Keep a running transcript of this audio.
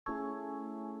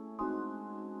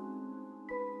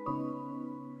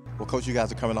Well, Coach, you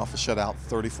guys are coming off a shutout,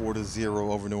 34-0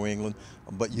 over New England,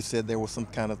 but you said there were some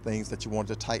kind of things that you wanted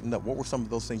to tighten up. What were some of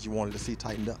those things you wanted to see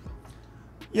tightened up?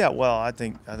 Yeah, well, I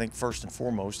think first and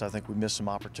foremost, I think we missed some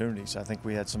opportunities. I think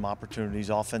we had some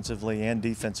opportunities offensively and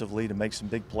defensively to make some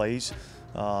big plays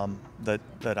that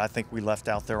I think we left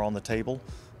out there on the table.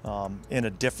 In a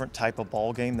different type of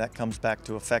ball game, that comes back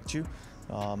to affect you.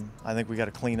 I think we got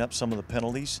to clean up some of the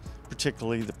penalties,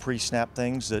 particularly the pre-snap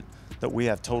things that we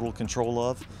have total control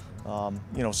of.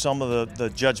 You know, some of the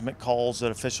judgment calls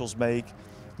that officials make,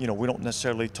 you know, we don't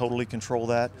necessarily totally control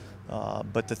that,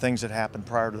 but the things that happen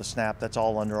prior to the snap, that's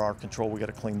all under our control. We got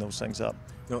to clean those things up.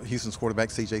 You know, Houston's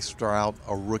quarterback, C.J. Stroud,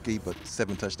 a rookie, but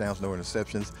 7 touchdowns, no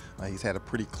interceptions. He's had a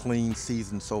pretty clean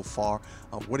season so far.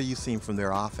 What are you seeing from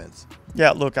their offense?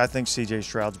 Yeah, look, I think C.J.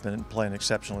 Stroud's been playing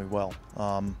exceptionally well.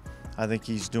 I think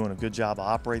he's doing a good job of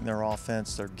operating their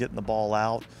offense. They're getting the ball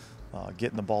out,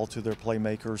 getting the ball to their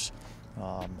playmakers.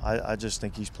 I just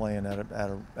think he's playing at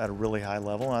a really high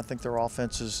level, and I think their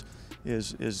offense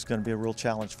is going to be a real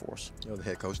challenge for us. You know, the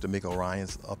head coach, DeMeco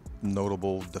Ryans, a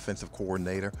notable defensive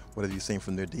coordinator. What have you seen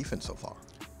from their defense so far?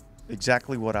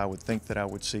 Exactly what I would think that I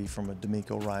would see from a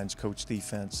DeMeco Ryans coach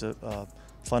defense.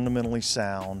 Fundamentally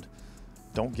sound,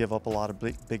 don't give up a lot of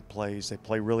big plays. They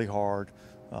play really hard.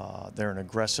 They're an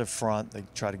aggressive front. They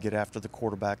try to get after the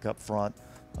quarterback up front,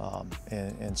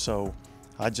 and so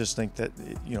I just think that,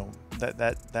 you know,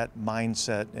 that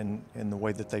mindset and the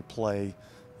way that they play,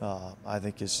 I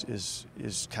think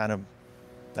is kind of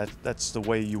that's the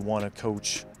way you want to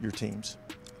coach your teams.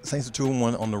 Saints are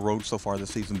 2-1 on the road so far this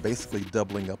season, basically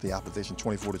doubling up the opposition,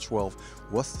 24-12.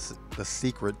 What's the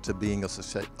secret to being a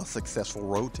successful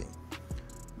road team?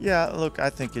 Yeah, look, I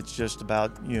think it's just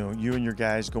about, you know, you and your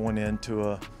guys going into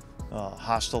a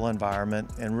hostile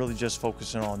environment and really just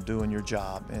focusing on doing your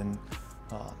job. And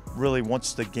really,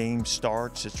 once the game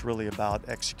starts, it's really about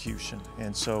execution.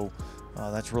 And so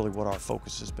that's really what our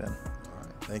focus has been. All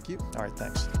right, thank you. All right,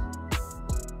 thanks.